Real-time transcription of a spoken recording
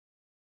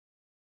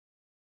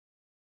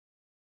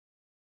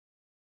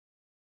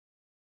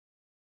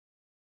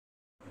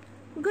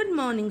Good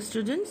morning,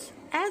 students.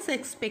 As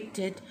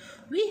expected,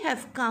 we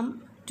have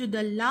come to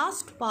the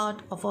last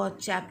part of our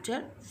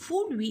chapter,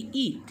 Food We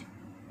Eat.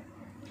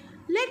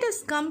 Let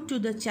us come to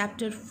the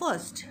chapter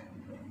first.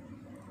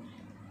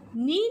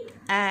 Need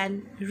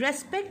and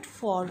respect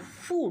for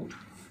food.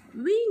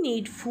 We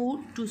need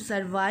food to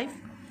survive.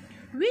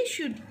 We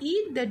should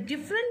eat the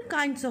different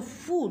kinds of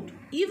food,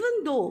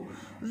 even though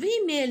we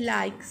may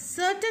like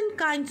certain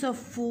kinds of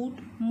food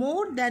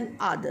more than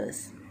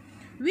others.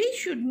 We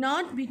should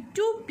not be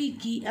too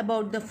picky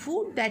about the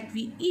food that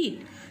we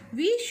eat.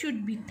 We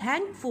should be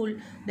thankful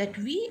that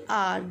we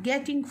are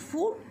getting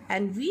food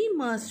and we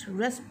must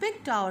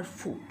respect our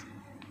food.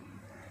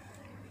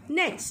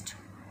 Next,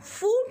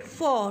 food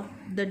for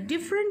the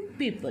different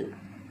people.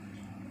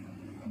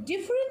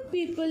 Different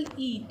people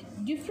eat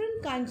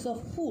different kinds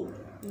of food.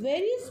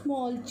 Very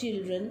small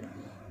children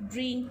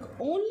drink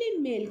only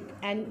milk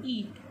and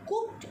eat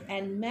cooked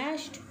and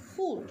mashed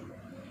food.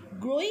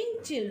 Growing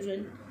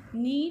children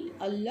need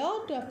a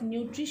lot of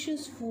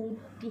nutritious food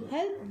to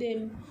help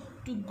them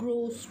to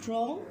grow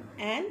strong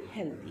and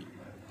healthy.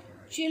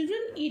 Children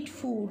eat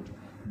food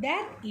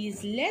that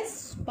is less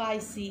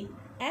spicy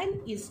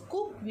and is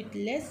cooked with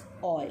less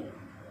oil.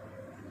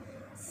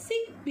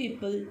 Sick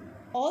people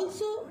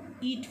also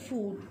eat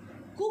food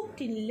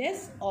cooked in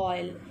less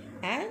oil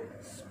and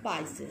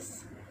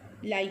spices.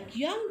 Like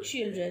young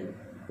children,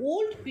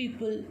 old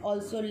people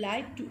also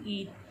like to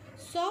eat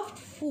soft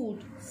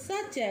food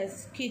such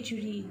as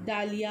khichdi,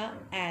 dalia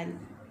and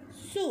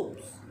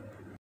soups.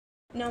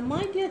 Now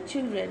my dear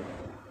children,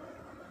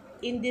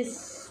 in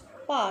this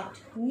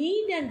part,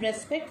 need and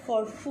respect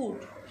for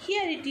food,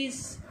 here it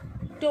is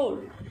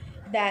told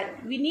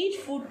that we need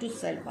food to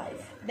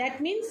survive.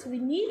 That means we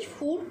need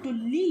food to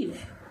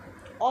live.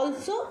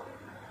 Also,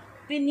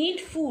 we need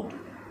food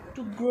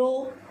to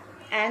grow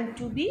and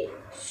to be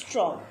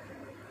strong.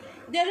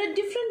 There are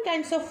different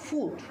kinds of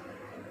food.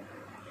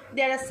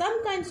 There are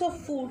some kinds of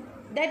food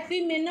that we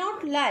may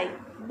not like,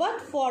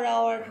 but for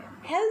our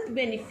health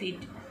benefit,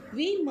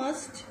 we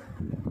must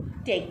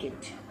take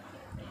it.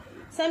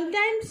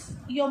 Sometimes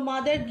your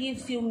mother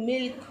gives you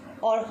milk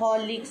or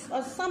Horlicks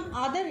or some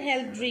other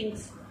health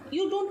drinks.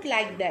 You don't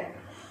like that,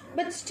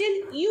 but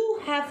still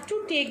you have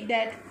to take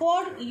that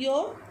for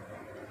your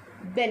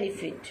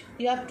benefit.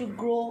 You have to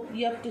grow,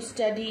 you have to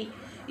study,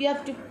 you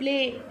have to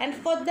play, and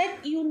for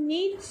that you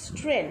need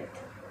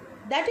strength.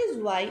 That is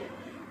why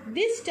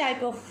this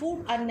type of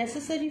food are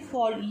necessary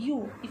for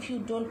you if you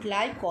don't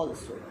like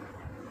also.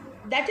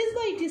 That is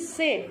why it is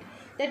said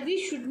that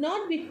we should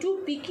not be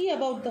too picky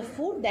about the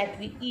food that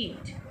we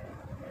eat.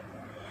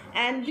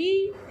 And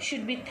we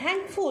should be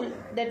thankful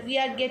that we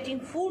are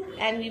getting food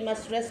and we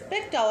must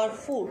respect our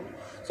food.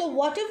 So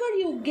whatever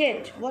you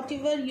get,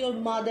 whatever your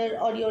mother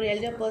or your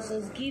elder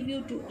persons give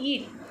you to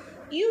eat,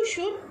 you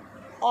should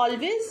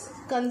always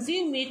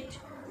consume it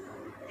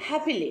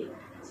happily.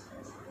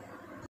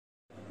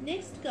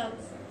 Next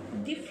comes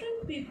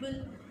different people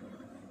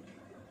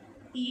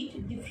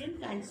eat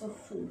different kinds of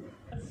food,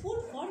 or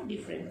food for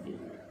different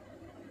people.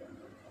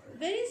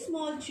 Very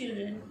small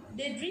children,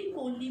 they drink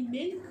only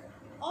milk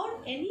or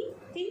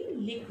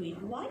anything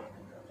liquid. Why?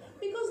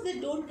 Because they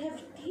don't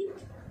have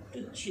teeth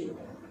to chew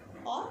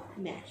or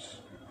mash.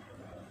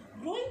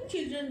 Growing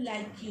children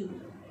like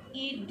you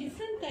eat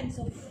different kinds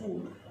of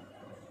food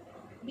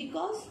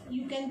because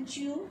you can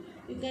chew,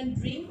 you can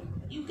drink,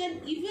 you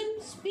can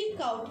even speak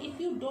out if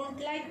you don't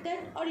like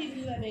that or if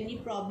you have any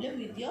problem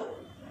with your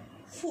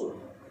food.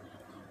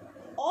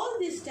 All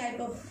this type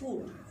of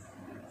food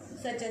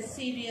such as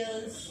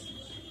cereals,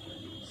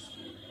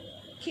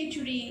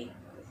 khichdi,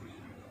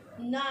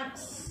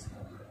 nuts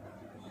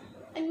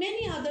and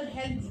many other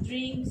health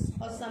drinks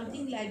or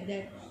something like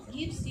that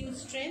gives you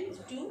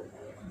strength to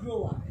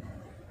grow up.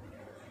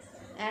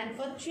 And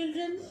for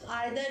children,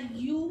 either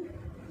you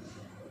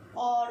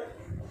or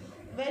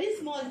very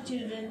small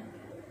children,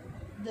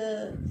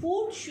 the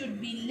food should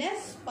be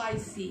less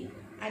spicy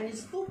and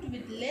is cooked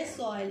with less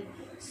oil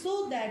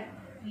so that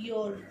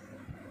your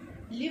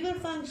liver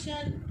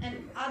function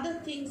and other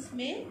things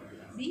may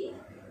be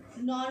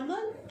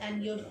normal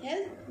and your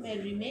health may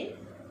remain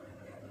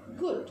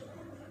good.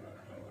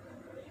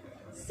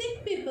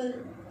 Sick people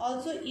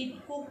also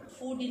eat cooked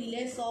food in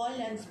less oil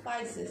and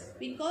spices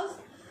because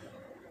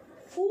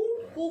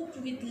food cooked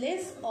with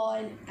less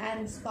oil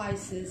and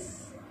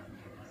spices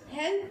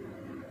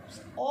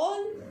helps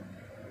all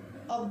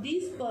of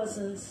these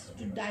persons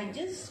to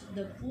digest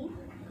the food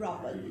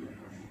properly.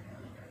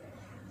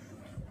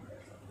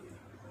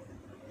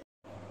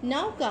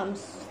 Now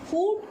comes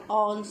food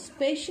on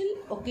special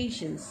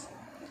occasions.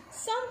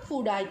 Some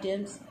food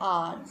items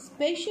are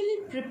specially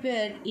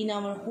prepared in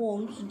our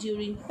homes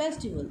during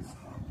festivals.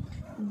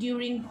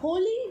 During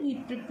Holi, we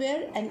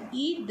prepare and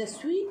eat the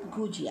sweet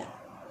gujia.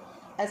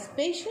 A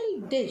special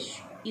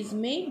dish is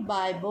made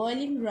by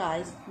boiling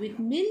rice with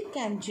milk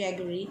and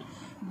jaggery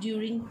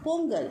during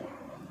Pongal.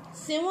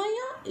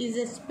 Sevaya is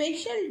a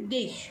special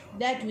dish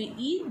that we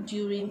eat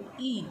during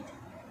Eid.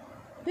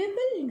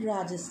 People in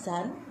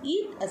Rajasthan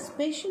eat a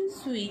special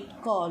sweet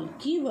called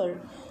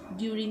Giver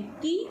during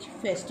Tej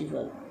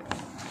festival.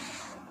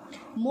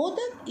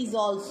 Modak is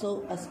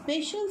also a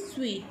special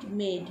sweet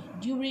made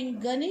during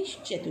Ganesh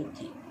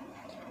Chaturthi.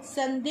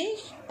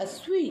 Sandesh, a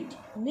sweet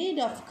made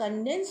of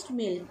condensed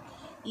milk,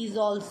 is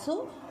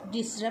also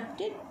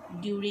disrupted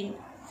during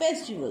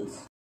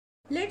festivals.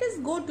 Let us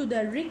go to the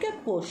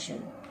recap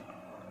portion.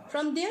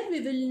 From there we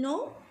will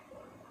know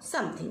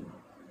something,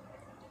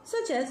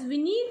 such as we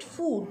need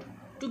food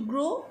to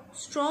grow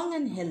strong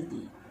and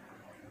healthy.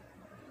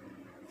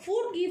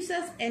 Food gives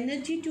us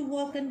energy to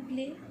work and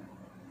play.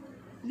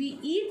 We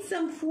eat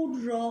some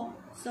food raw,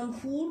 some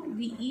food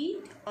we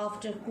eat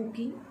after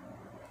cooking.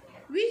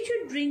 We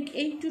should drink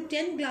 8 to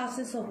 10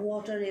 glasses of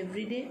water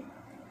every day.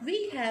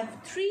 We have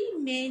 3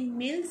 main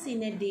meals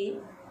in a day: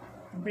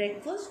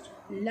 breakfast,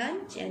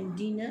 lunch and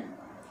dinner.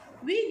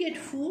 We get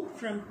food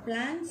from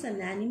plants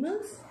and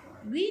animals.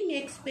 We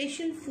make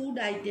special food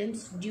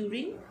items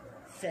during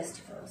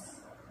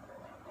festivals.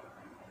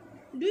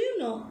 Do you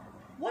know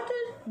what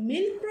are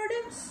milk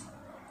products?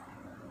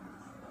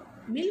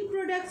 Milk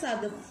products are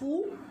the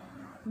food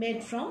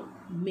made from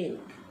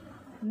milk.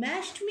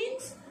 Mashed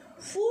means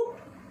food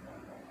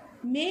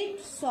made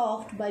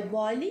soft by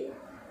boiling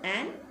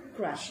and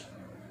crushing.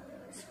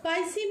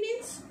 Spicy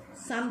means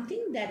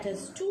something that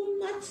has too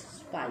much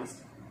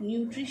spice.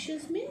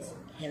 Nutritious means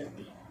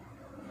healthy.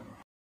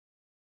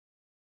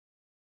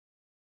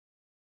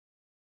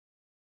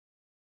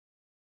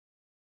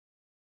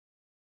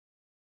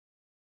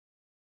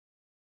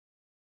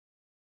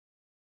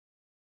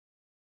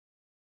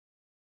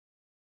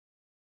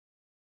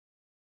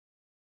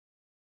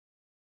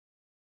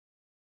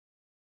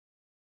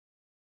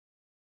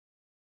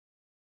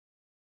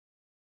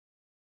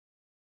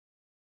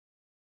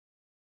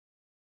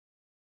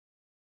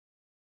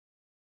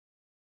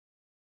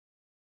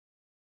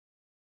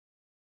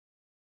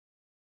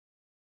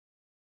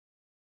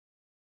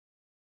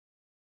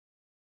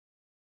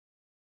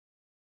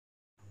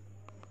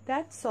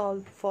 That's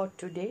all for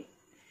today.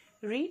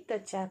 Read the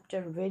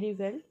chapter very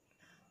well.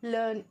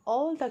 Learn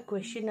all the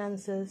question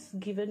answers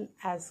given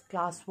as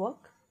classwork.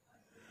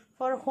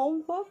 For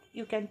homework,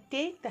 you can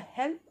take the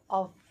help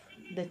of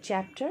the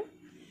chapter.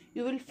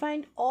 You will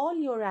find all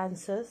your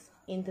answers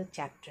in the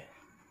chapter.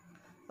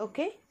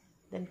 Okay?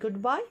 Then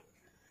goodbye.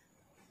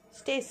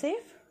 Stay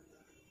safe.